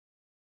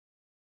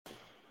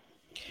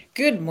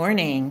Good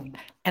morning,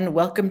 and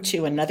welcome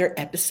to another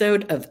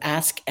episode of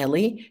Ask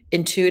Ellie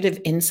Intuitive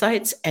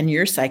Insights and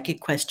Your Psychic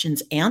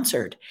Questions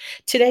Answered.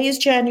 Today is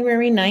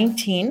January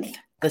 19th.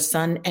 The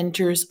sun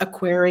enters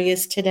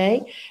Aquarius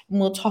today, and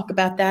we'll talk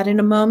about that in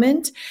a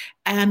moment.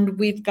 And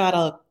we've got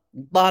a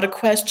lot of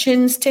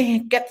questions to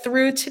get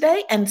through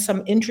today and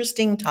some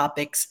interesting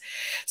topics.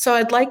 So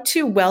I'd like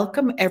to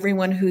welcome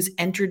everyone who's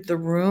entered the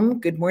room.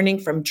 Good morning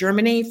from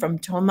Germany, from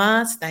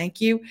Thomas. Thank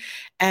you.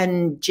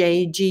 And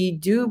JG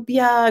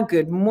Dubia,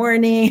 good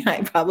morning.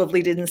 I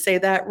probably didn't say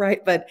that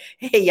right, but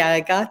hey, yeah,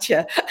 I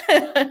gotcha.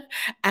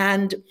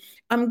 And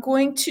I'm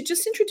going to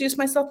just introduce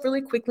myself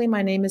really quickly.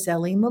 My name is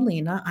Ellie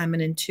Molina. I'm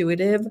an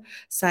intuitive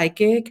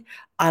psychic.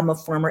 I'm a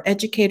former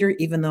educator,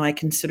 even though I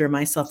consider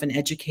myself an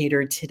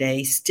educator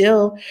today.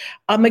 Still,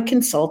 I'm a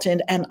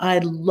consultant and I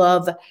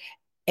love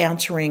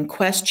answering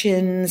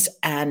questions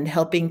and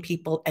helping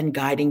people and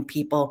guiding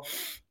people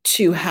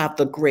to have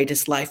the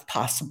greatest life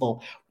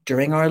possible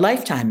during our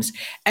lifetimes.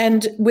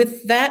 And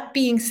with that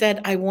being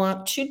said, I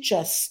want to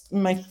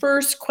my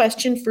first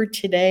question for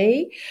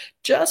today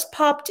just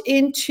popped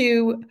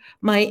into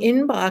my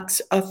inbox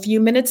a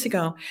few minutes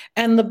ago.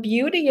 And the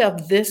beauty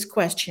of this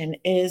question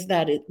is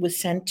that it was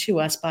sent to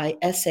us by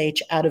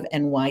SH out of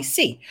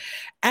NYC.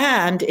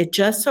 And it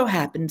just so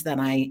happens that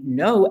I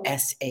know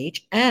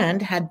SH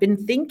and had been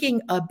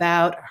thinking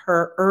about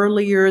her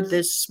earlier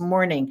this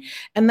morning.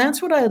 And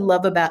that's what I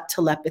love about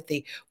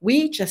telepathy.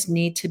 We just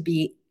need to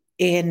be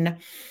in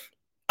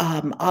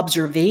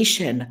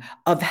observation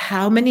of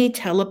how many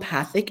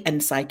telepathic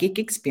and psychic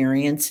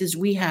experiences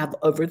we have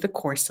over the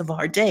course of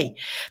our day.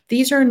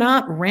 These are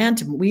not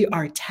random, we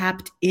are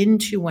tapped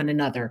into one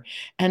another.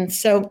 And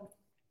so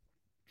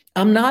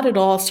I'm not at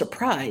all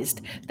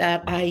surprised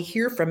that I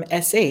hear from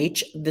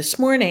SH this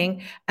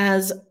morning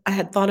as I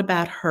had thought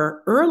about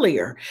her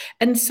earlier.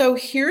 And so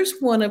here's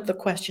one of the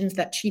questions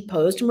that she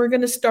posed, and we're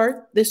going to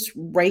start this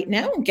right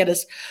now and get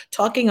us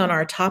talking on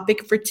our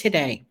topic for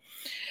today.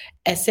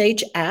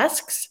 SH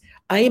asks,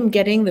 I am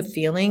getting the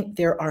feeling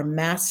there are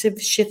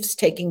massive shifts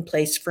taking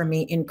place for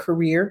me in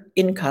career,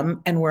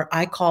 income, and where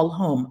I call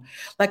home.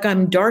 Like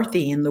I'm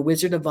Dorothy in The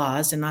Wizard of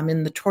Oz, and I'm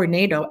in the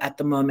tornado at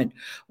the moment,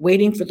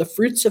 waiting for the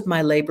fruits of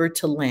my labor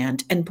to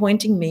land and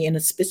pointing me in a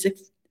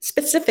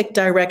specific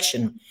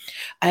direction.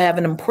 I have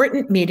an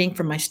important meeting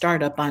for my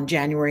startup on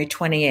January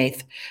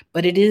 28th,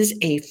 but it is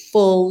a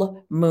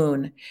full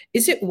moon.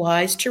 Is it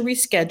wise to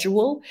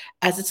reschedule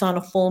as it's on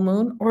a full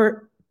moon,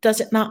 or does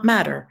it not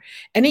matter?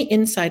 Any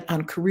insight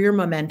on career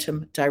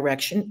momentum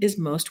direction is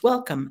most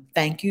welcome.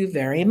 Thank you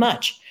very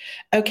much.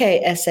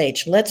 Okay,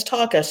 SH, let's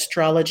talk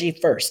astrology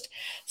first.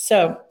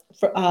 So,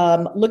 for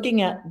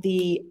looking at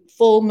the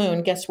full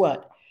moon, guess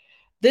what?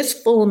 This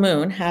full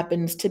moon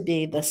happens to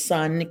be the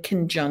Sun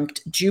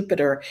conjunct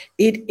Jupiter.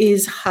 It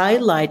is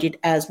highlighted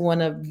as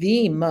one of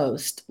the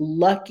most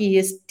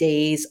luckiest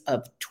days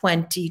of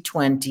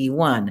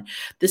 2021.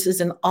 This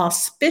is an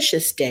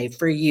auspicious day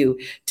for you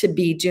to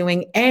be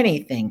doing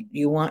anything.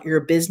 You want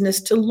your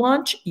business to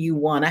launch, you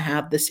want to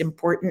have this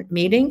important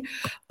meeting.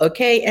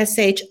 Okay,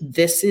 SH,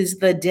 this is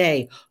the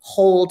day.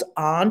 Hold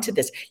on to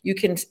this. You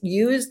can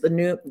use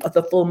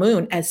the full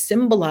moon as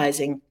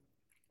symbolizing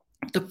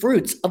the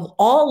fruits of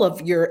all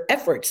of your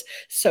efforts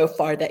so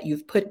far that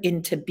you've put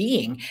into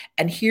being.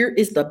 And here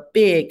is the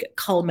big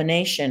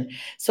culmination.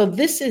 So,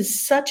 this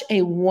is such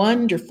a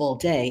wonderful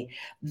day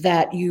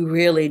that you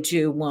really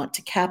do want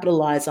to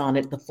capitalize on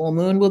it. The full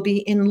moon will be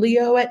in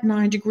Leo at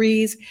 9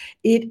 degrees.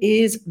 It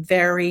is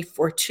very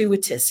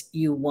fortuitous.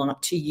 You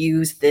want to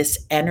use this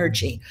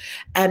energy.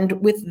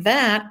 And with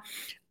that,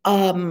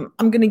 I'm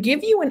going to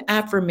give you an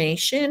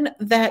affirmation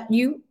that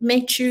you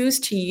may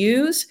choose to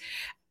use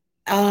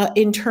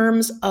in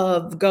terms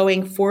of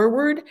going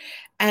forward.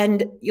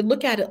 And you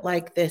look at it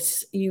like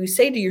this, you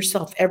say to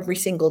yourself every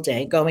single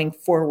day going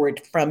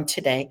forward from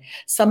today,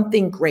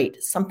 something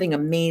great, something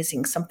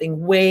amazing,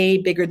 something way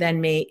bigger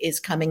than me is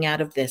coming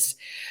out of this,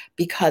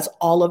 because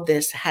all of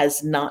this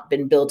has not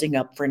been building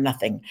up for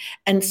nothing.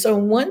 And so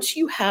once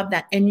you have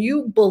that and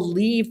you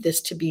believe this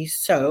to be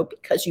so,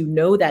 because you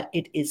know that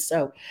it is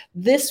so,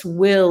 this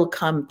will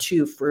come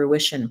to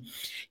fruition.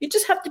 You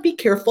just have to be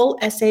careful,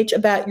 SH,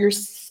 about your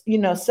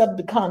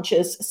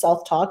subconscious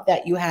self-talk,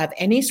 that you have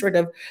any sort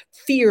of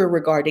fear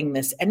regarding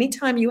this.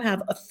 Anytime you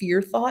have a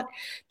fear thought,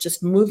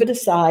 just move it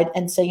aside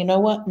and say, you know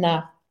what?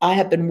 Nah, I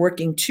have been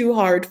working too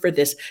hard for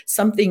this.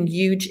 Something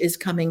huge is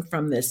coming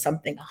from this.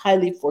 Something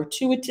highly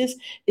fortuitous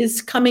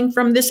is coming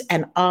from this,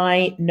 and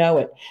I know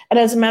it. And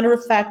as a matter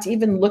of fact,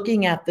 even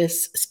looking at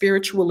this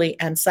spiritually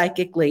and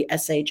psychically,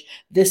 SH,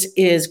 this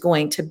is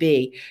going to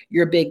be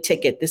your big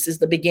ticket. This is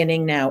the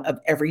beginning now of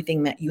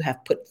everything that you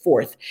have put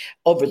forth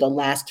over the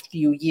last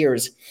few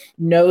years.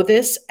 Know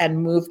this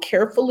and move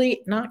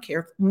carefully, not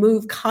careful,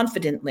 move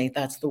confidently.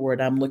 That's the word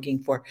I'm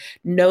looking for.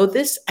 Know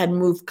this and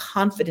move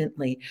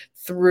confidently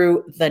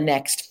through the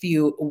next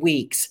few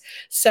weeks.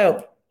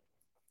 So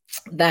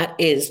that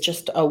is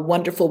just a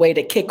wonderful way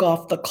to kick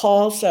off the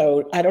call.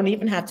 So I don't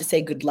even have to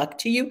say good luck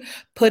to you.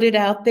 Put it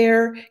out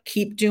there,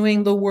 keep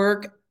doing the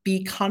work.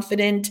 be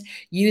confident,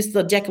 use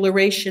the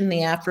declaration,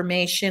 the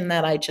affirmation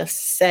that I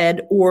just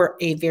said, or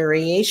a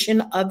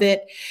variation of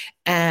it.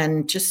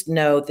 And just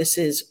know this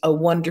is a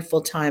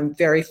wonderful time,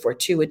 very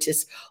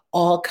fortuitous,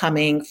 all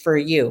coming for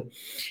you.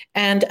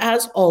 And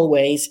as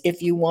always,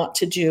 if you want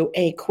to do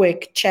a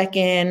quick check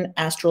in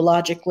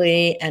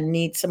astrologically and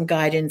need some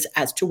guidance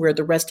as to where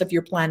the rest of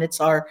your planets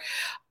are,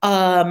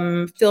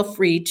 feel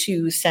free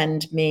to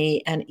send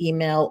me an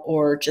email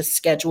or just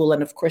schedule.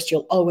 And of course,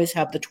 you'll always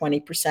have the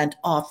 20%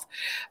 off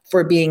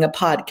for being a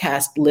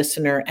podcast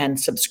listener and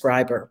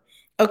subscriber.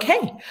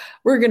 Okay,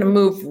 we're going to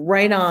move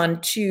right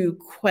on to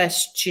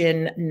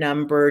question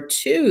number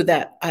 2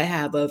 that I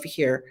have over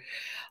here.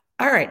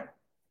 All right.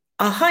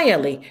 Hi,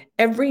 Ellie.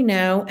 Every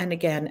now and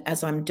again,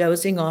 as I'm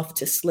dozing off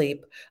to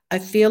sleep, I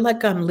feel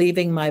like I'm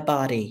leaving my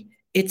body.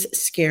 It's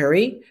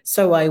scary,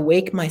 so I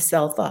wake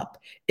myself up.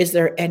 Is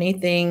there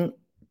anything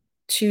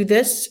to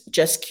this?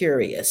 Just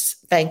curious.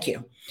 Thank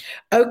you.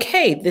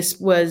 Okay, this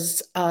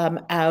was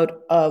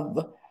out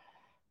of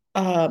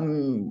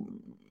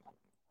um,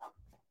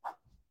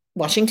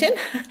 Washington.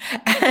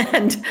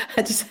 And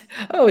I just,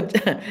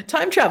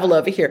 time travel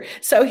over here.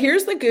 So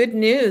here's the good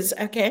news.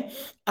 Okay.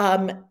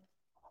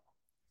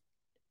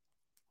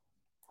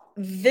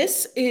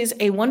 This is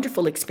a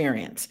wonderful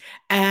experience.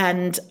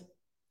 And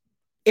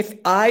if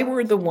I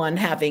were the one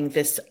having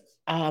this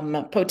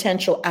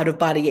potential out of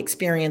body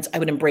experience, I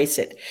would embrace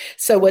it.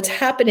 So what's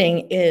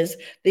happening is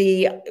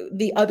the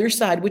other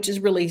side, which is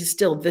really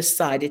still this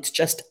side, it's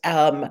just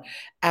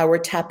our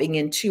tapping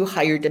into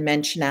higher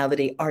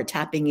dimensionality, our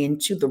tapping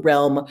into the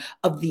realm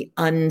of the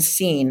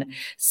unseen.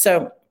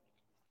 So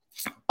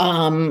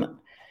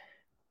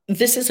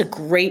this is a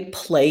great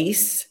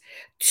place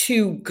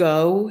to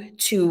go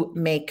to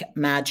make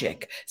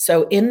magic.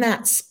 So in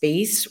that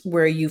space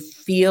where you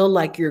feel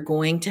like you're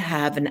going to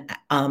have an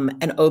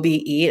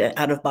OBE, an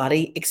out of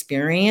body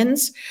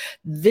experience,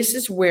 this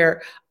is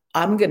where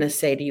I'm going to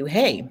say to you,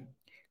 hey,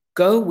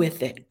 go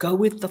with it. Go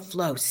with the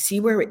flow. See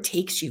where it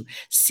takes you.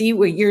 See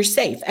where you're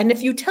safe. And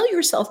if you tell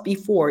yourself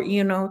before,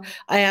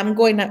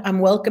 I'm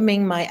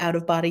welcoming my out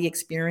of body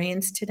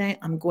experience today.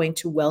 I'm going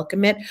to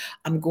welcome it.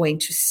 I'm going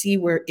to see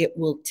where it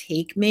will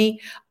take me.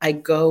 I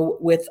go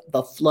with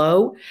the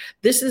flow.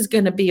 This is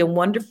going to be a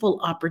wonderful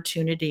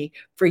opportunity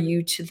for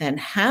you to then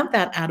have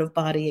that out of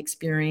body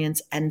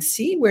experience and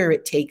see where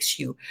it takes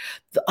you.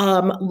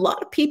 A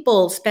lot of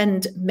people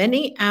spend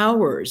many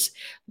hours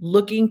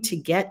looking to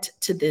get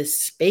to this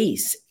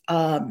space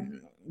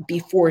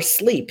before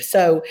sleep.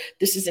 So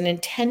this is an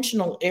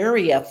intentional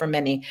area for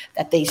many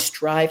that they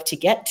strive to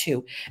get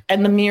to.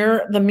 And the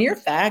mere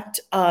fact,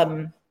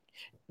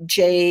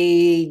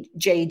 JGD,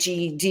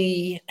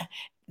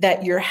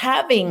 that you're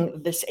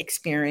having this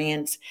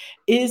experience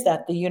is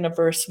that the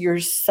universe, your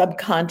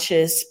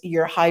subconscious,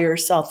 your higher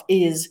self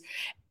is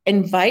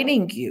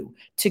inviting you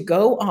to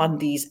go on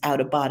these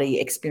out of body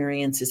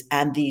experiences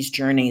and these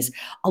journeys.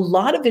 A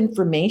lot of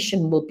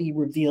information will be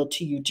revealed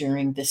to you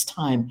during this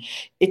time.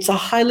 It's a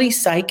highly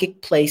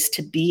psychic place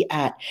to be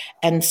at.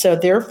 And so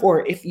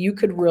therefore, if you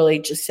could really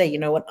just say, you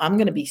know what, I'm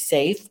going to be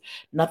safe.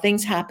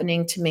 Nothing's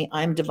happening to me.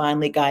 I'm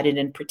divinely guided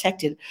and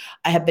protected.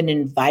 I have been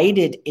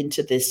invited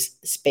into this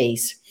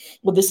space.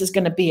 Well, this is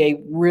going to be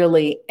a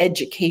really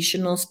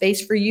educational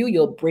space for you.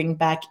 You'll bring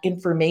back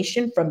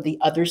information from the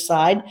other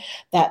side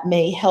that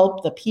may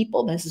help the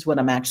people. This is what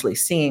I'm actually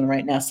seeing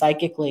right now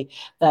psychically,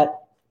 that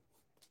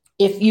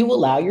if you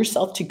allow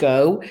yourself to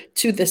go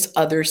to this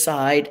other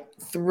side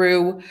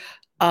through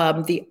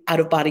the out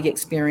of body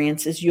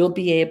experiences, you'll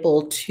be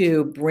able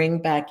to bring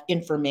back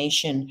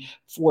information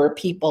for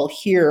people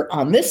here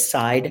on this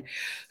side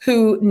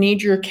who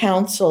need your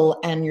counsel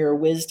and your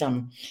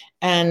wisdom.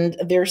 And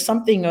there's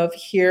something of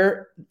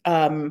here,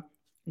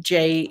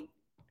 J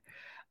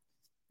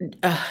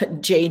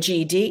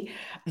JGD,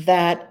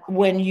 that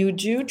when you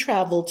do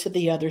travel to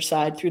the other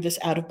side through this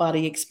out of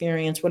body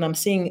experience, what I'm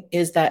seeing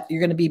is that you're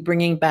going to be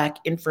bringing back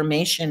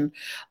information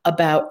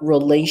about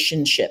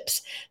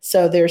relationships.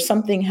 So there's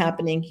something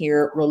happening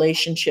here,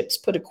 relationships,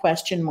 put a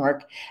question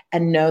mark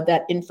and know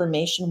that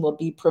information will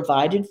be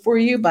provided for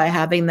you by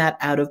having that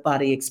out of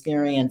body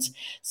experience.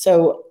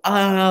 So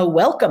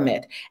welcome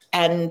it.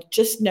 And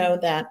just know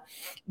that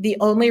the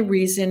only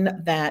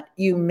reason that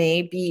you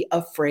may be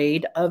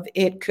afraid of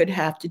it could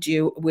have to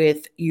do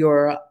with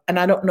and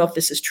I don't know if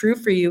this is true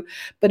for you,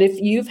 but if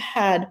you've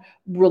had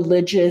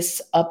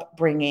religious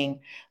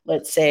upbringing,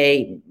 let's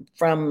say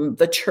from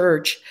the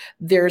church,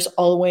 there's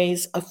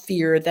always a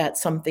fear that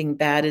something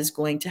bad is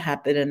going to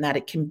happen and that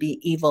it can be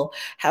evil.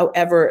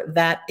 However,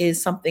 that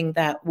is something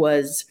that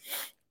was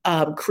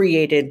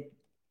created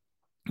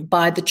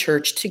by the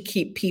church to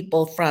keep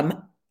people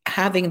from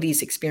having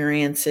these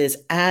experiences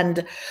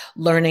and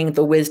learning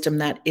the wisdom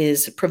that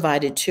is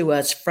provided to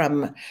us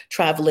from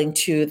traveling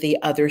to the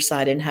other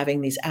side and having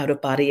these out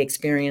of body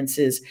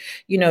experiences.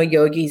 You know,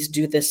 yogis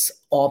do this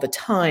all the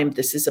time.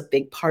 This is a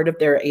big part of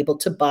they're able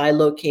to buy,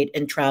 locate,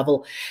 and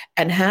travel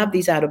and have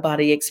these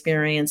out-of-body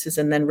experiences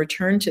and then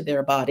return to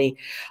their body.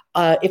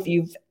 If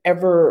you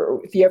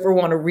ever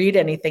want to read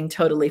anything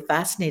totally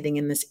fascinating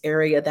in this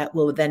area that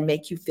will then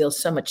make you feel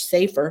so much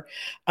safer,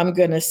 I'm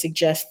going to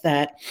suggest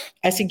that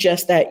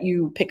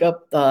you pick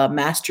up the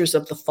Masters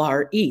of the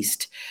Far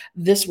East.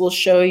 This will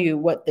show you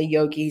what the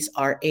yogis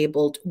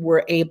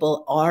were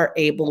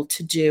able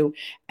to do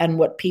and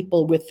what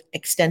people with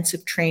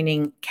extensive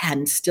training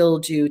can still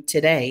do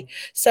today.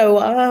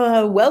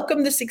 So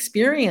welcome this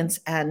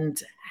experience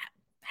and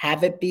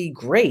have it be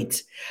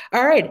great.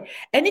 All right.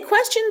 Any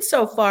questions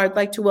so far? I'd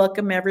like to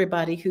welcome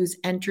everybody who's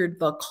entered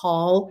the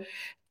call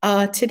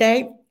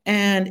today.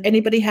 And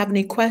anybody have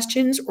any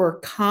questions or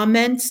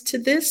comments to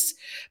this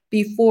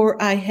before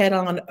I head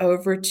on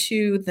over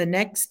to the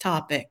next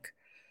topic?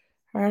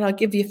 All right, I'll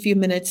give you a few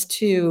minutes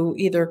to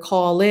either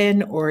call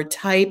in or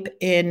type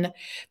in.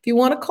 If you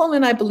want to call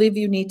in, I believe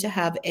you need to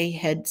have a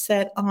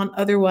headset on.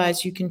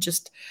 Otherwise, you can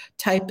just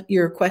type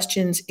your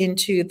questions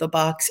into the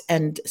box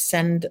and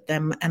send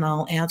them, and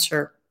I'll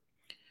answer.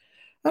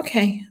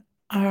 Okay.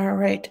 All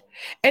right.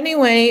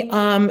 Anyway,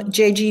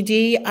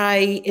 JGD,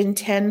 I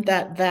intend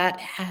that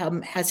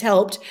has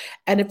helped.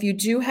 And if you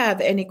do have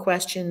any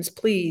questions,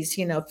 please,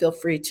 feel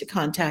free to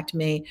contact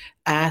me,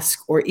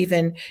 ask, or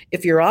even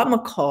if you're on the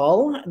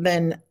call,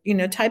 then,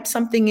 type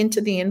something into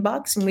the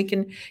inbox and we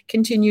can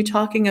continue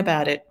talking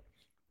about it.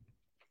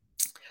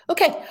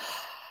 Okay.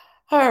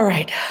 All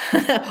right.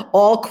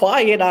 All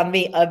quiet on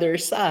the other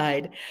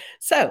side.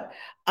 So,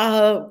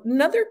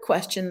 another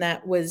question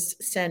that was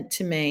sent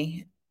to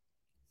me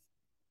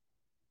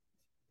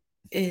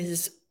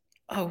is,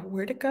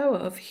 where to go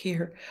of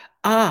here?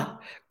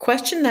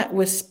 Question that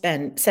was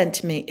sent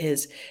to me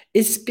is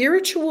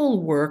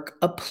spiritual work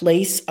a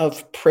place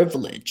of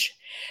privilege?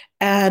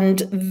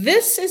 And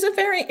this is a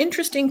very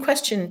interesting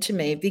question to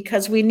me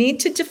because we need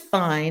to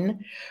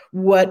define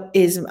what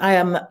is,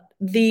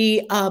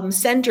 the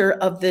sender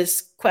of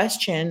this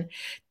question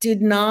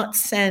did not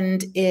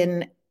send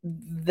in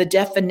the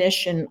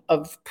definition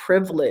of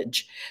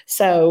privilege.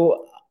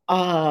 So,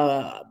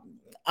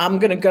 I'm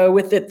going to go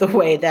with it the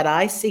way that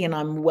I see, and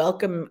I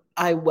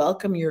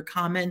welcome your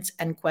comments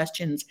and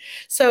questions.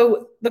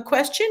 So the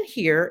question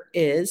here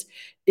is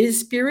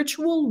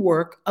spiritual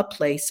work a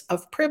place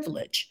of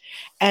privilege?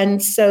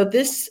 And so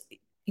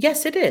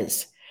yes, it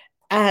is.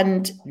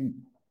 And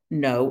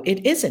no,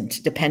 it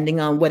isn't, depending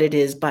on what it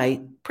is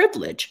by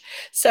privilege.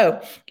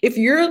 So if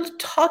you're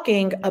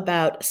talking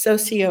about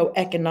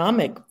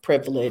socioeconomic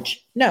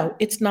privilege, no,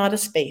 it's not a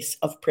space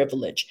of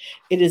privilege.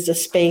 It is a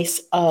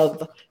space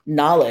of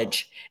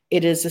knowledge.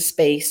 It is a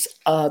space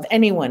of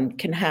anyone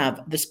can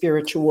have the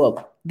spiritual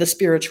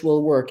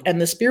work,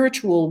 and the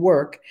spiritual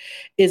work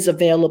is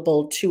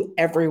available to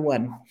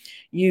everyone.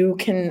 You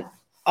can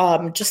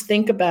just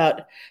think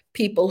about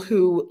people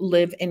who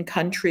live in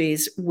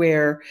countries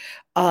where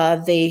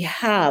they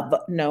have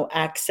no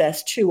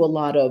access to a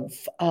lot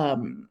of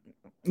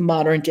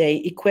modern day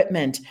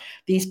equipment.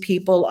 These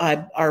people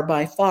are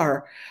by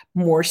far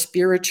more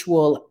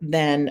spiritual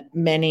than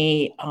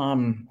many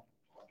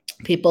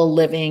people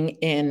living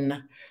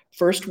in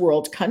first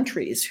world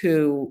countries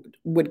who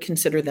would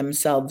consider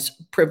themselves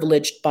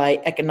privileged by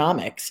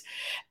economics.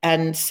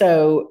 And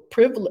so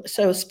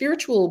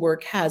spiritual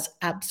work has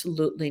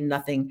absolutely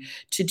nothing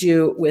to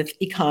do with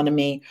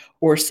economy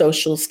or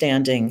social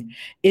standing.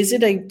 Is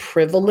it a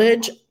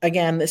privilege?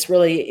 Again, this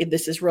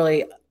is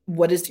really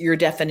what is your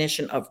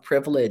definition of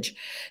privilege?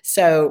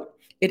 So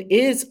it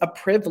is a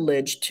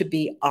privilege to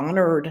be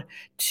honored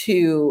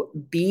to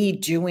be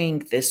doing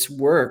this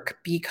work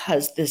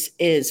because this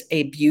is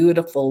a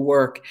beautiful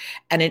work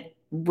and it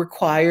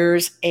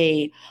requires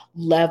a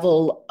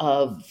level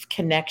of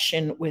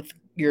connection with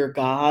your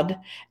God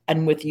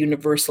and with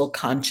universal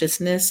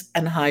consciousness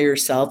and higher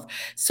self.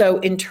 So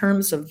in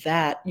terms of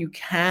that, you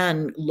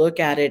can look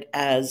at it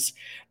as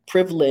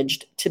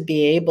privileged to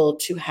be able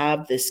to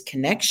have this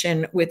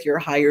connection with your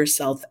higher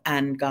self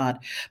and God.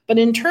 But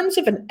in terms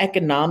of an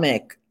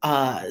economic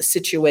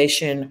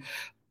situation,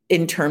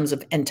 in terms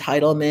of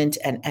entitlement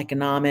and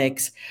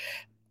economics,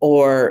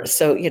 or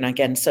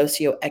again,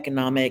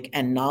 socioeconomic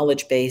and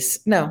knowledge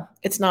base, no,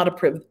 it's not a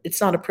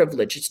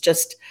privilege. It's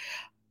just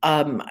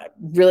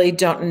really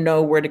don't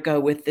know where to go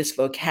with this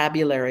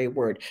vocabulary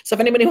word. So if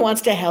anybody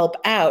wants to help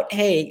out,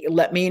 hey,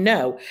 let me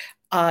know.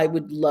 I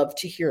would love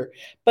to hear.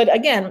 But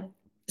again,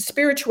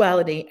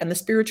 spirituality and the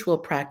spiritual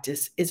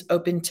practice is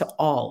open to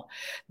all.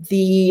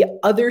 The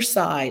other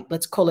side,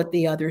 let's call it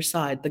the other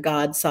side, the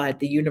God side,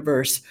 the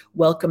universe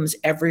welcomes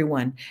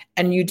everyone.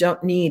 And you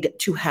don't need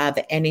to have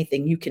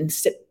anything. You can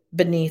sit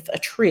beneath a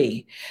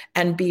tree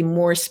and be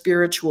more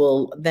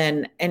spiritual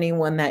than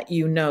anyone that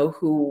you know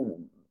who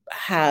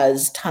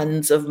has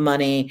tons of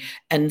money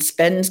and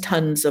spends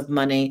tons of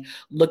money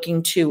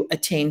looking to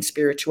attain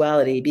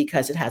spirituality,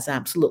 because it has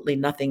absolutely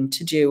nothing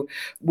to do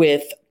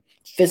with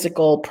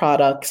physical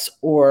products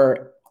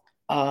or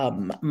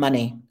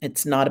money.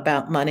 It's not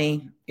about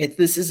money.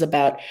 This is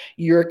about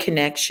your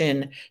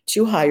connection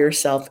to higher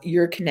self,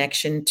 your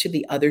connection to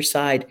the other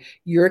side,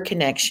 your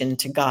connection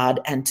to God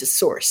and to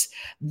source.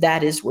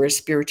 That is where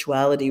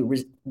spirituality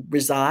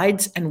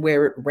resides and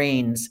where it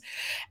reigns.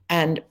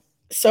 And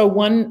so,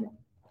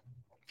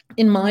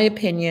 in my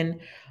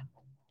opinion,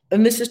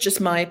 and this is just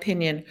my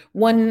opinion,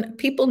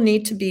 people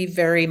need to be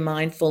very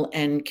mindful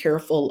and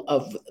careful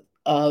of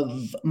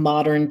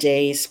modern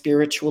day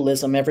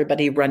spiritualism,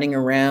 everybody running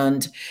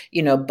around,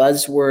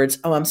 buzzwords.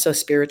 Oh, I'm so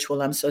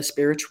spiritual. I'm so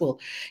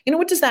spiritual.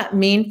 What does that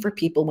mean for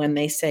people when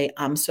they say,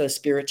 I'm so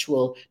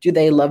spiritual? Do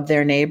they love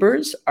their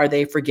neighbors? Are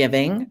they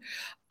forgiving?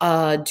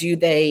 Do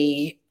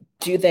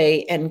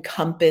they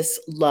encompass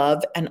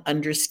love and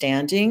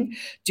understanding?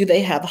 Do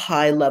they have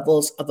high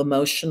levels of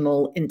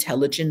emotional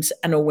intelligence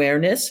and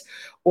awareness?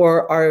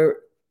 Or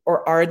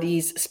are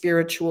these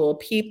spiritual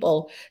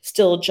people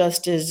still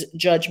just as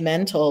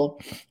judgmental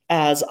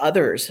as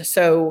others?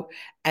 So,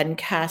 and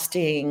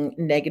casting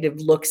negative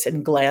looks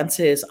and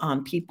glances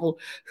on people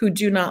who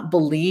do not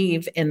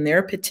believe in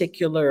their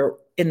particular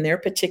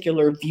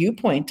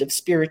viewpoint of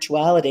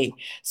spirituality.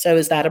 So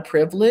is that a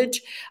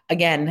privilege?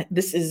 Again,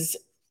 this is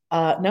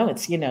no,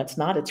 it's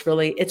not. It's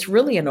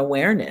really an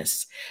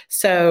awareness.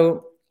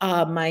 So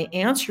my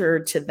answer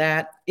to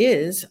that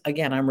is,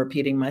 again, I'm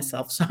repeating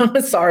myself, so I'm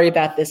sorry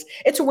about this.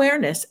 It's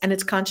awareness and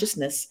it's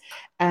consciousness.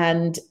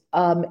 And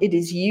it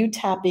is you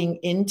tapping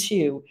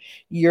into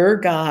your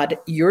God,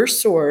 your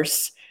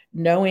source,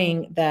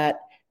 knowing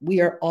that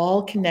we are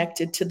all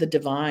connected to the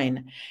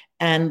divine.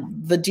 And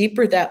the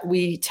deeper that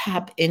we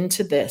tap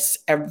into this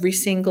every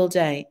single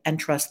day and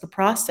trust the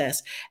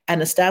process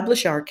and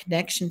establish our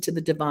connection to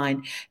the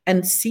divine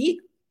and see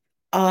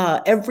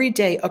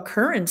everyday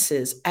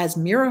occurrences as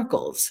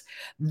miracles.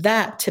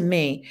 That to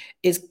me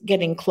is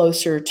getting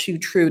closer to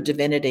true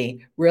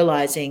divinity,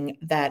 realizing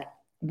that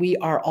we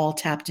are all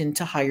tapped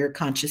into higher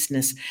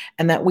consciousness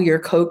and that we are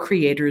co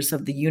creators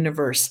of the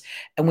universe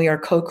and we are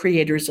co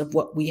creators of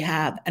what we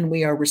have. And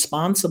we are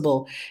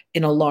responsible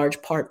in a large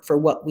part for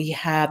what we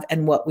have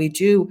and what we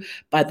do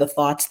by the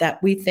thoughts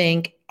that we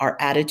think, our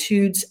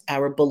attitudes,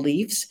 our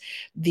beliefs,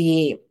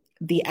 the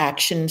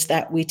actions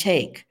that we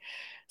take.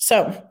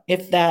 So,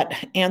 if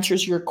that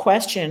answers your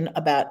question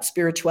about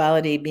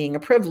spirituality being a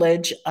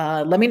privilege,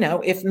 let me know.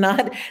 If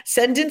not,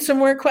 send in some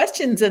more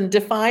questions and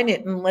define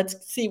it, and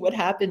let's see what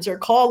happens. Or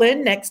call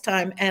in next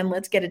time and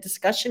let's get a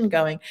discussion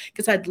going,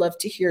 because I'd love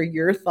to hear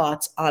your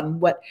thoughts on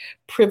what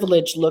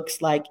privilege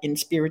looks like in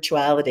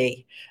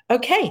spirituality.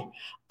 Okay.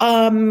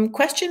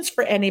 Questions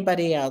for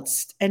anybody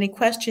else? Any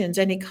questions,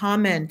 any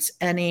comments,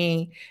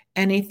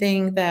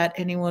 anything that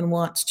anyone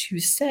wants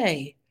to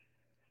say?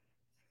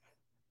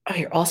 Oh,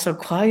 you're all so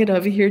quiet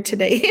over here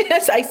today.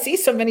 Yes, I see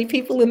so many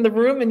people in the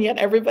room, and yet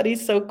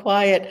everybody's so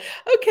quiet.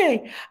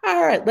 Okay,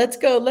 all right, let's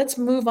go. Let's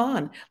move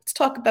on.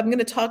 I'm going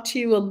to talk to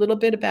you a little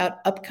bit about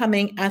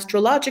upcoming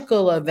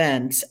astrological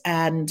events,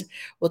 and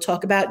we'll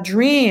talk about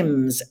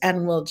dreams,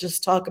 and we'll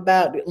just talk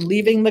about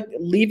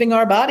leaving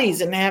our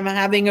bodies and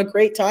having a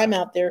great time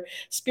out there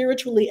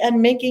spiritually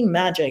and making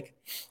magic.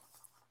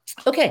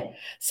 Okay,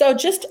 so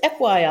just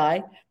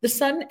FYI, the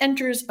sun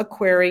enters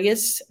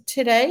Aquarius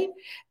today,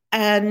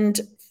 and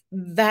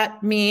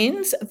that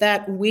means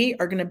that we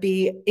are going to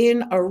be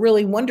in a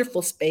really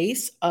wonderful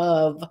space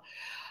of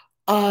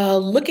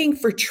looking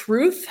for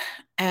truth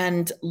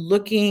and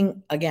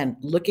looking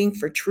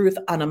for truth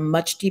on a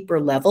much deeper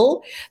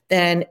level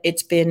than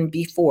it's been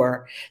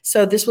before.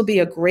 So this will be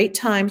a great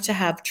time to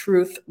have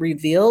truth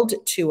revealed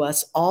to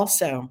us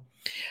also.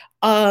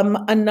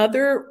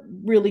 Another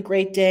really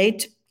great day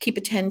to keep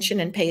attention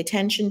and pay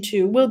attention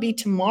to will be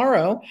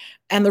tomorrow.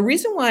 And the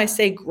reason why I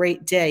say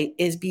great day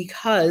is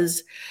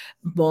because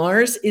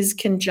Mars is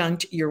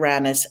conjunct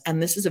Uranus,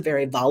 and this is a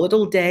very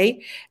volatile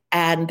day.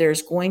 And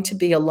there's going to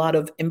be a lot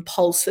of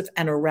impulsive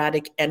and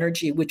erratic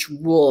energy, which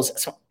rules.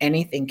 So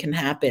anything can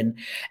happen.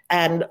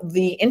 And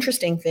the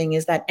interesting thing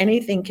is that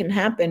anything can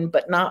happen,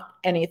 but not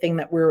anything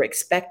that we're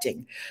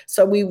expecting.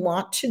 So we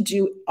want to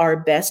do our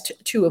best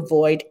to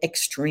avoid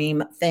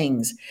extreme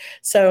things.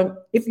 So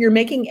if you're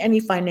making any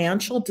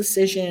financial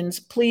decisions,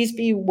 please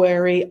be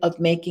wary of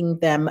making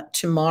them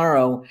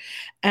tomorrow.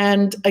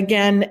 And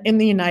again, in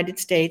the United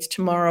States,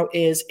 tomorrow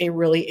is a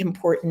really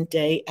important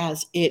day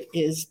as it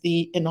is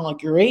the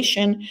inauguration.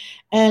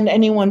 And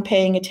anyone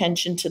paying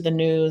attention to the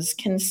news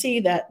can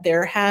see that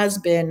there has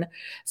been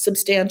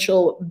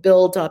substantial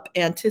buildup,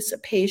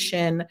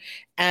 anticipation,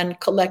 and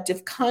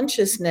collective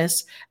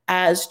consciousness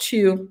as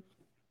to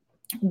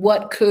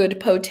what could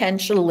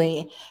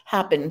potentially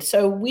happen.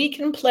 So we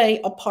can play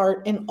a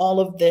part in all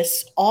of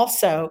this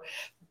also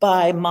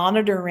by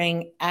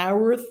monitoring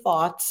our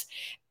thoughts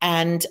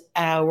and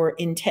our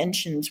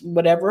intentions.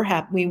 Whatever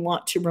happens, we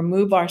want to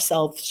remove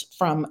ourselves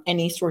from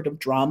any sort of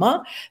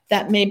drama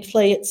that may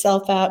play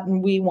itself out.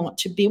 And we want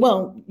to be,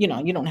 well, you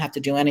don't have to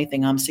do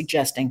anything I'm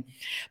suggesting.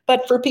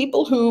 But for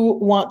people who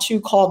want to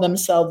call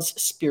themselves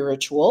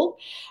spiritual,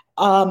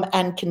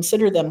 and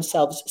consider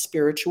themselves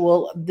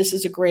spiritual, this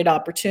is a great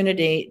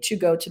opportunity to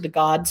go to the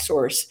God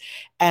source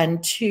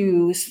and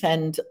to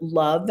send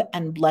love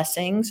and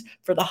blessings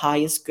for the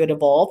highest good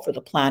of all, for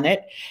the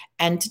planet,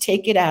 and to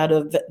take it out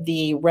of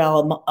the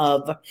realm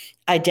of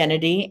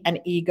identity and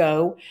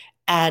ego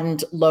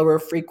and lower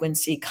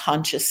frequency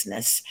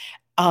consciousness.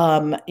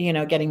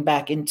 Getting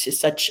back into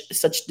such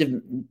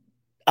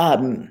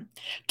um,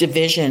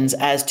 divisions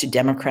as to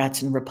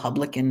Democrats and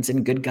Republicans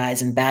and good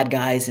guys and bad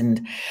guys.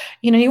 And,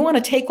 you want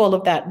to take all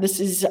of that.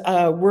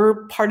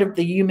 We're part of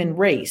the human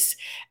race.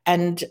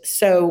 And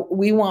so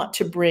we want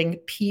to bring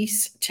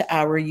peace to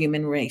our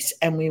human race,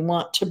 and we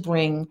want to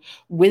bring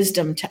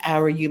wisdom to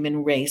our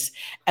human race.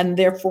 And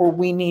therefore,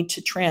 we need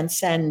to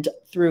transcend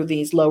through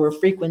these lower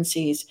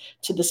frequencies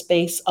to the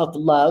space of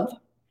love,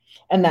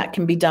 and that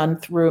can be done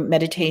through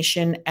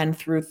meditation and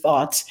through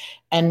thoughts,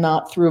 and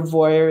not through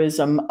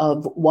voyeurism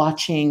of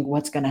watching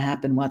what's going to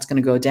happen, what's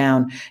going to go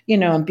down,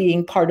 and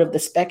being part of the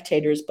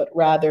spectators, but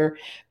rather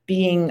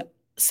being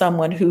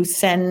someone who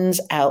sends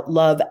out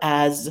love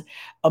as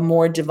a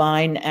more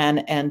divine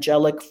and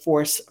angelic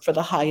force for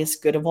the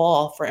highest good of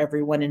all, for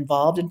everyone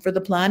involved and for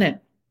the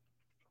planet.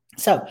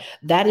 So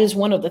that is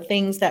one of the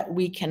things that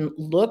we can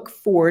look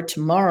for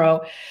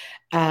tomorrow,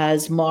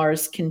 as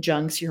Mars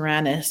conjuncts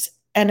Uranus.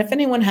 And if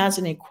anyone has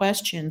any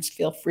questions,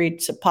 feel free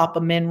to pop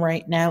them in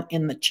right now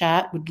in the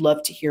chat. We'd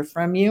love to hear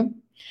from you.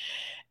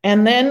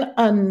 And then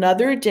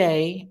another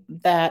day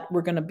that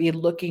we're going to be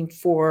looking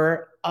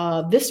for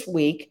this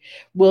week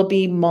will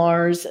be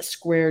Mars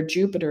square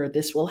Jupiter.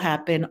 This will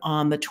happen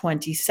on the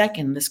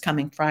 22nd, this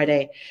coming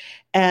Friday.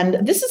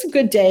 And this is a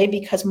good day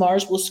because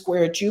Mars will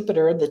square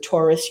Jupiter, the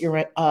Taurus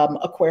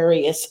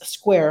Aquarius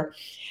square.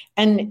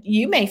 And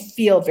you may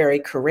feel very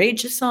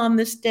courageous on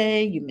this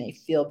day. You may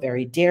feel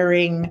very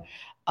daring.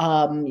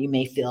 You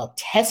may feel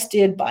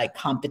tested by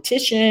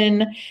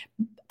competition.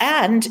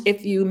 And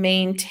if you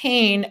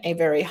maintain a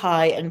very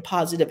high and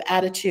positive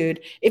attitude,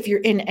 if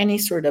you're in any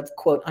sort of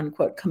quote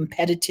unquote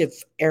competitive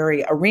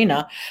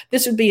arena,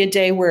 this would be a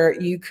day where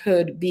you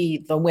could be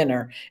the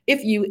winner.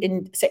 If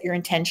you set your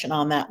intention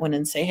on that one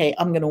and say, hey,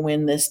 I'm going to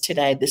win this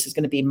today. This is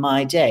going to be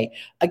my day.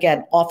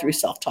 Again, all through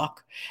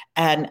self-talk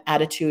and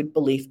attitude,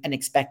 belief, and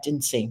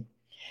expectancy.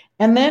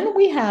 And then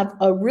we have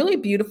a really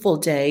beautiful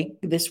day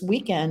this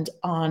weekend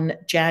on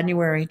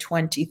January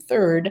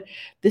 23rd.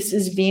 This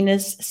is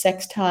Venus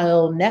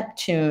sextile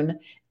Neptune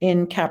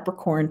in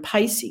Capricorn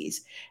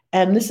Pisces.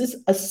 And this is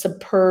a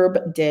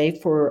superb day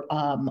for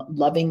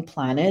loving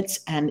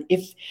planets. And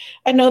if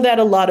I know that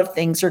a lot of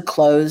things are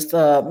closed,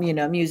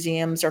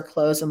 museums are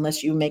closed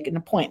unless you make an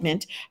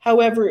appointment.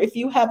 However, if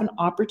you have an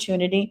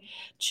opportunity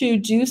to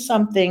do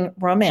something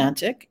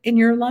romantic in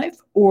your life,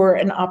 or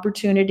an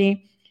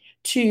opportunity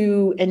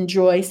to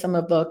enjoy some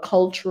of the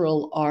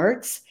cultural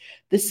arts,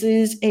 this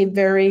is a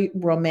very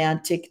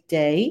romantic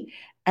day,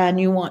 and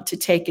you want to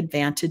take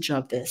advantage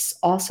of this.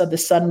 Also, the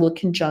sun will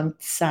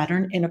conjunct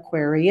Saturn in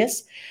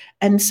Aquarius.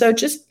 And so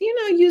just,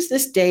 use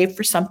this day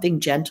for something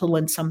gentle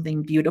and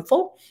something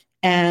beautiful.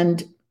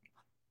 And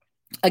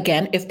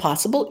again, if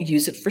possible,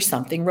 use it for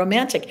something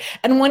romantic.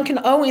 And one can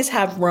always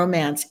have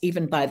romance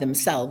even by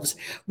themselves,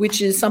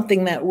 which is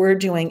something that we're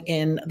doing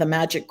in the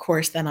magic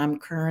course that I'm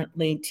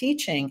currently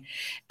teaching.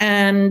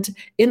 And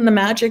in the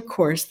magic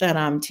course that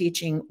I'm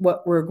teaching,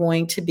 what we're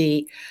going to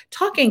be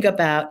talking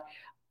about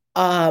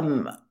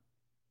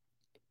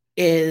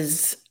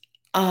is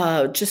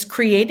just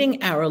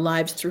creating our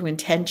lives through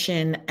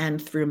intention and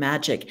through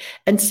magic,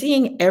 and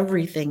seeing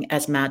everything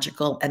as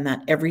magical, and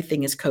that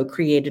everything is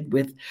co-created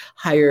with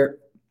higher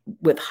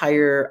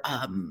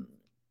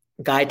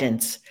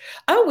guidance.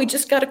 Oh, we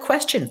just got a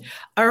question.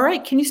 All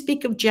right. Can you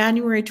speak of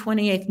January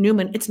 28th new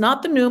moon? It's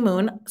not the new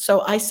moon.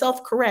 So I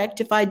self-correct.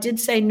 If I did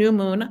say new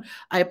moon,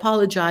 I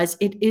apologize.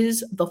 It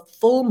is the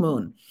full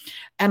moon.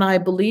 And I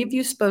believe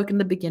you spoke in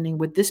the beginning,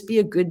 would this be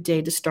a good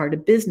day to start a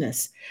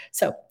business?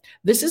 So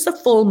this is a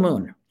full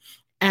moon.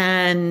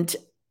 And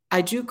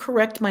I do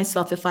correct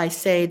myself if I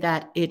say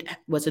that it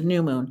was a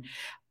new moon.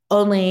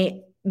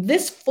 Only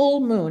this full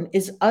moon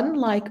is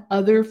unlike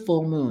other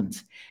full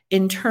moons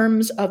in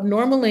terms of,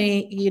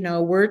 normally,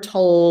 we're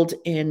told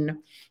in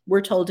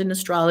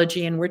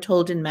astrology, and we're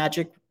told in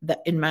magic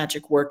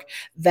work,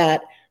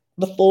 that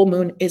the full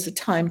moon is a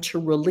time to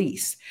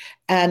release.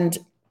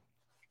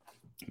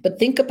 But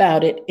think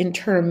about it in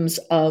terms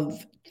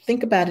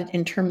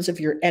of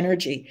your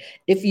energy.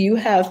 If you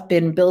have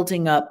been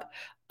building up,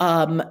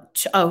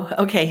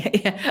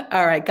 okay.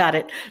 All right. Got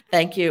it.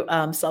 Thank you.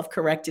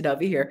 Self-corrected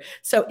over here.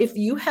 So if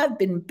you have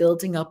been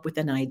building up with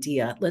an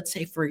idea, let's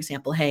say, for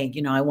example, hey,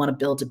 I want to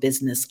build a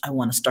business. I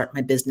want to start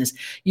my business.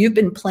 You've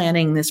been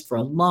planning this for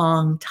a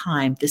long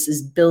time. This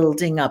is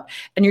building up,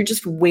 and you're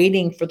just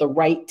waiting for the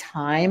right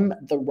time,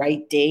 the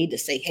right day to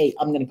say, hey,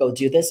 I'm going to go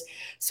do this.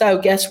 So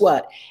guess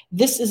what?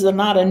 This is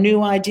not a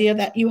new idea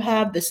that you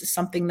have. This is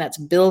something that's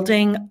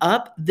building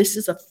up. This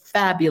is a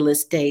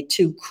fabulous day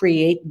to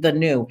create the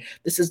new.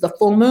 This is the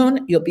full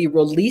moon. You'll be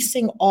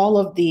releasing all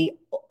of the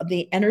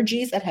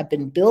energies that have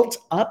been built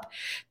up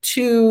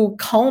to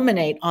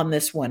culminate on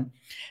this one.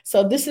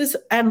 So this is,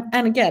 and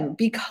again,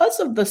 because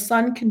of the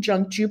sun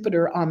conjunct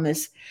Jupiter on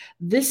this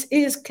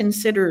is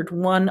considered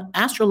one,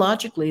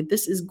 astrologically,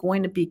 this is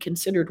going to be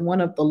considered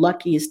one of the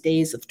luckiest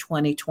days of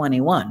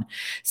 2021.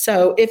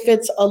 So if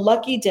it's a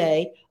lucky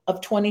day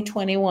of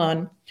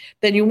 2021,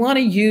 then you want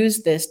to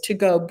use this to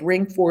go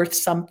bring forth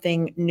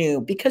something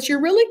new, because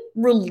you're really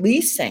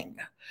releasing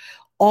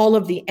all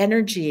of the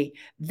energy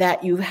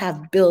that you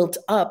have built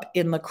up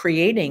in the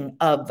creating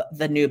of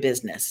the new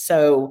business.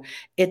 So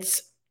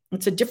it's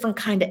a different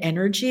kind of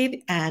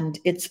energy, and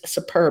it's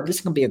superb. This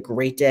is going to be a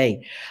great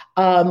day.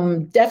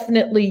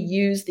 Definitely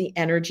use the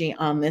energy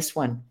on this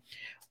one.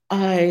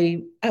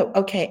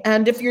 Okay.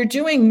 And if you're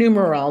doing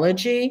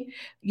numerology,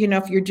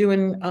 if you're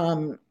doing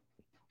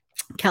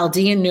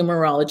Chaldean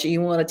numerology,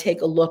 you want to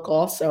take a look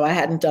also. I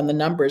hadn't done the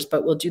numbers,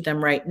 but we'll do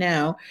them right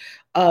now.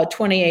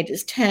 28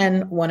 is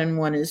 10, 1 and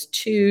 1 is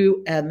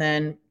 2, and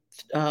then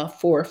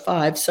 4,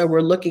 5. So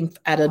we're looking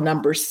at a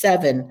number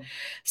 7.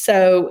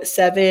 So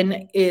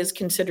 7 is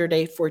considered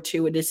a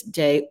fortuitous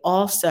day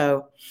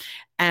also.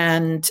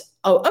 And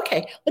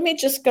okay. Let me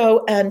just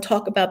go and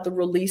talk about the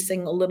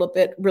releasing a little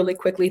bit really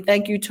quickly.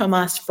 Thank you,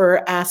 Tomas,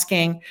 for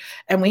asking.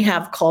 And we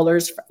have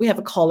callers. We have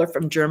a caller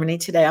from Germany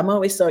today. I'm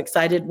always so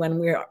excited when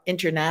we're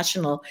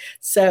international.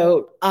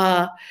 So,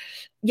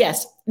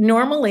 yes,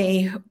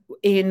 normally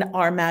in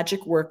our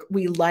magic work,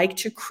 we like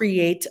to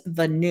create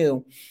the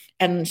new.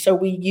 And so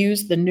we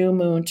use the new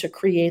moon to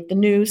create the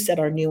new, set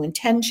our new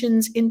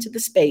intentions into the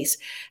space.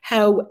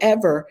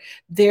 However,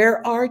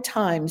 there are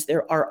times,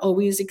 there are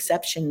always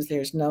exceptions.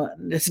 There's no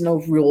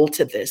rule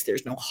to this.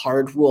 There's no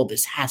hard rule.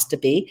 This has to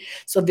be.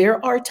 So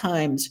there are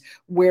times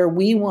where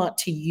we want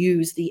to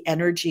use the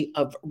energy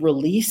of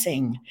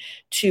releasing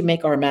to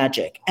make our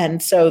magic.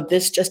 And so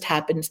this just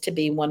happens to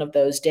be one of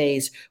those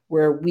days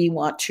where we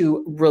want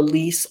to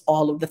release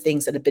all of the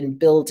things that have been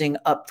building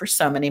up for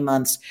so many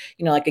months.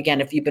 Like, again,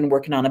 if you've been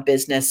working on a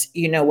business,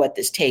 you know what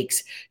this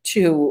takes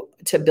to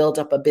build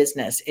up a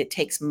business. It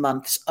takes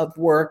months of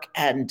work,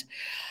 and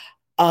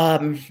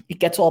it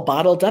gets all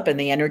bottled up and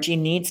the energy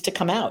needs to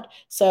come out.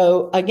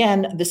 So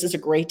again, this is a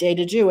great day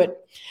to do it.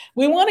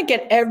 We want to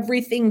get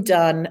everything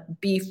done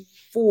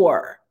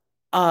before.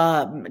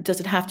 Does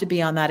it have to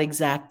be on that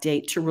exact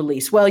date to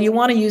release? Well, you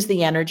want to use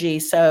the energy.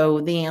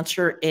 So the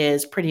answer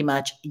is pretty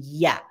much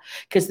yeah,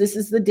 because this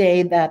is the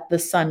day that the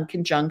sun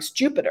conjuncts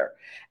Jupiter.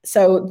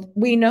 So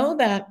we know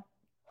that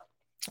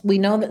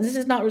this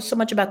is not so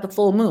much about the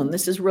full moon.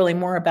 This is really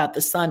more about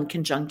the sun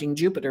conjuncting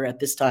Jupiter at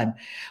this time.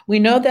 We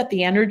know that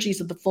the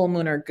energies of the full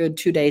moon are good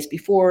 2 days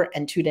before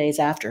and 2 days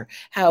after.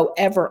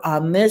 However,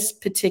 on this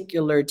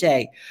particular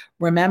day,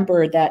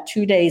 remember that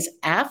 2 days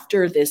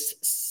after this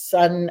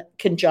sun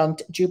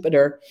conjunct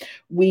Jupiter,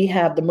 we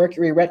have the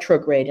Mercury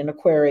retrograde in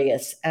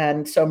Aquarius.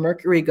 And so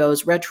Mercury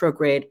goes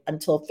retrograde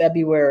until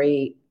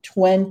February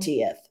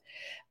 20th.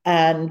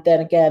 And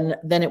then again,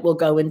 then it will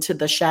go into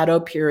the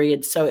shadow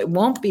period. So it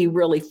won't be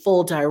really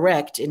full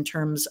direct in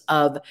terms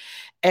of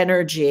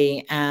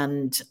energy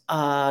and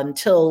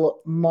until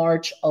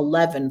March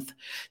 11th.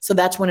 So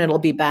that's when it'll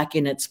be back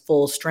in its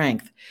full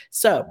strength.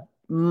 So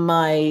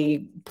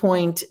my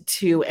point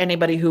to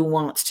anybody who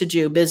wants to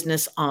do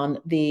business on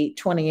the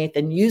 28th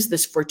and use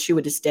this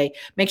fortuitous day,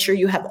 make sure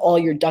you have all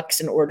your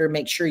ducks in order.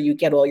 Make sure you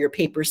get all your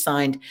papers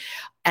signed.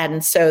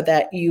 And so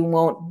that you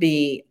won't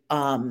be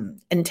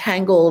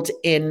entangled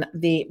in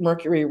the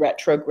Mercury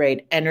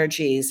retrograde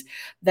energies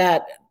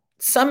that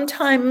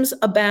sometimes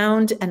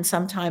abound and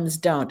sometimes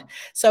don't.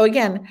 So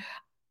again,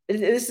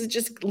 this is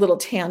just a little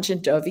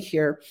tangent over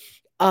here.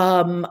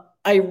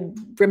 I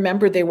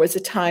remember there was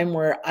a time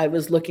where I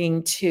was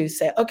looking to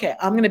say, okay,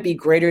 I'm going to be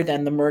greater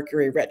than the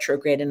Mercury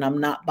retrograde, and I'm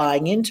not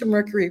buying into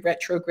Mercury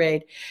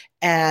retrograde.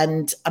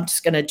 And I'm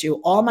just going to do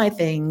all my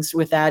things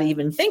without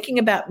even thinking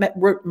about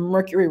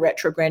Mercury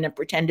retrograde and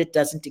pretend it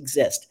doesn't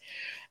exist.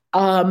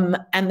 And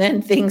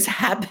then things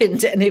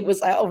happened, and it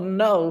was like, oh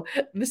no,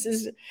 this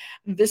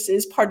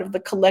is part of the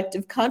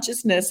collective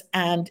consciousness.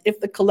 And if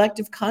the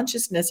collective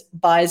consciousness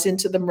buys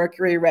into the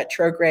Mercury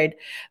retrograde,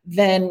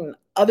 then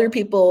other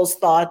people's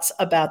thoughts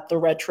about the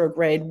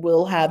retrograde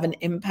will have an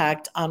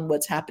impact on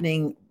what's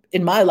happening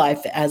in my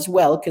life as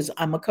well, because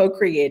I'm a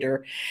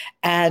co-creator.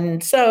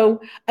 And so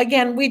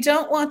again, we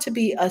don't want to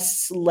be a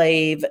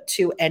slave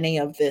to any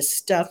of this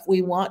stuff.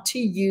 We want to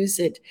use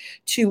it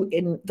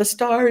in the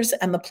stars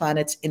and the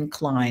planets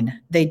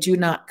incline. They do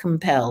not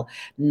compel.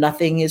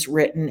 Nothing is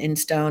written in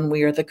stone.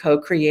 We are the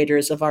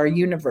co-creators of our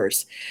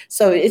universe.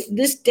 So if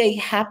this day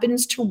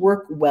happens to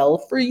work well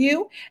for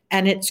you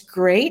and it's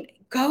great,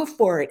 go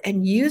for it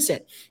and use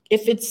it.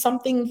 If it's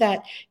something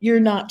that you're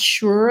not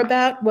sure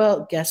about,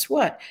 well, guess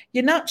what?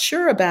 You're not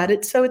sure about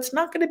it, so it's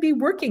not going to be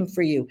working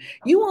for you.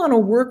 You want to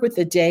work with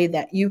a day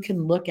that you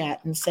can look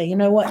at and say, you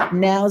know what?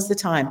 Now's the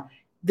time.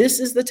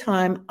 This is the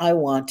time I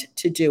want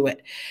to do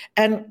it.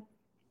 And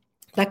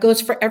That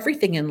goes for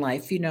everything in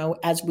life.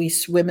 As we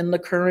swim in the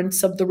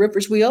currents of the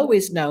rivers, we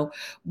always know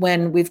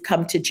when we've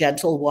come to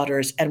gentle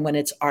waters and when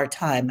it's our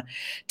time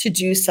to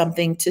do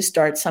something, to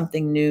start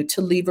something new, to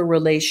leave a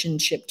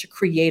relationship, to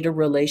create a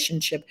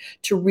relationship,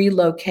 to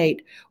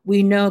relocate.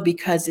 We know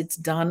because it's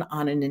done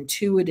on an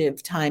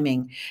intuitive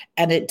timing,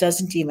 and it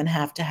doesn't even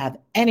have to have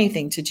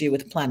anything to do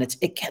with planets.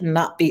 It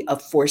cannot be a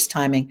forced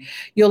timing.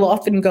 You'll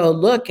often go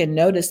look and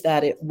notice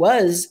that it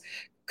was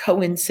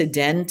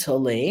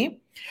coincidentally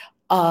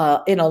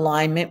in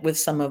alignment with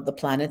some of the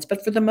planets.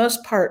 But for the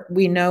most part,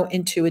 we know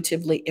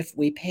intuitively if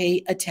we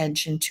pay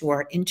attention to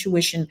our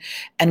intuition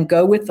and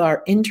go with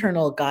our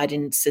internal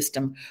guidance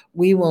system,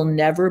 we will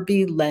never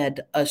be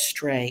led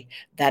astray.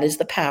 That is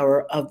the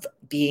power of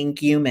being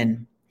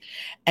human.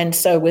 And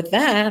so, with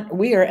that,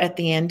 we are at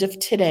the end of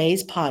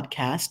today's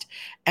podcast.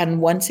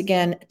 And once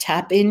again,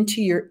 tap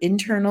into your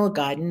internal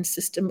guidance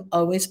system.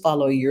 Always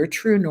follow your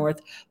true north,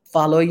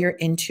 follow your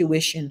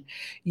intuition.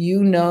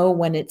 You know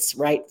when it's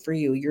right for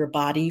you. Your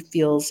body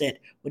feels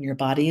it. When your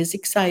body is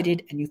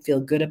excited and you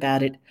feel good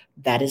about it,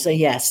 that is a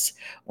yes.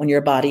 When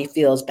your body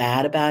feels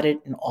bad about it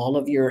and all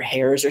of your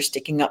hairs are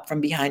sticking up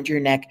from behind your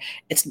neck,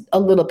 it's a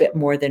little bit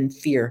more than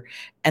fear.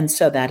 And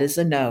so that is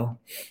a no.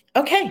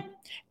 Okay.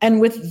 And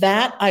with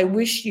that, I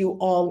wish you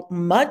all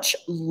much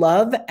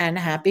love and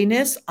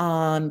happiness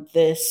on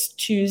this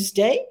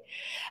Tuesday.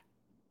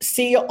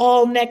 See you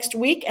all next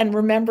week. And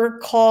remember,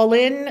 call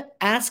in,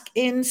 ask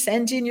in,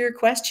 send in your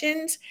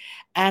questions.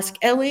 Ask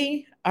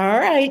Ellie. All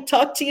right.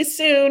 Talk to you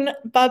soon.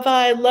 Bye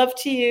bye. Love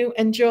to you.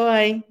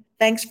 Enjoy.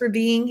 Thanks for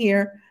being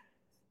here.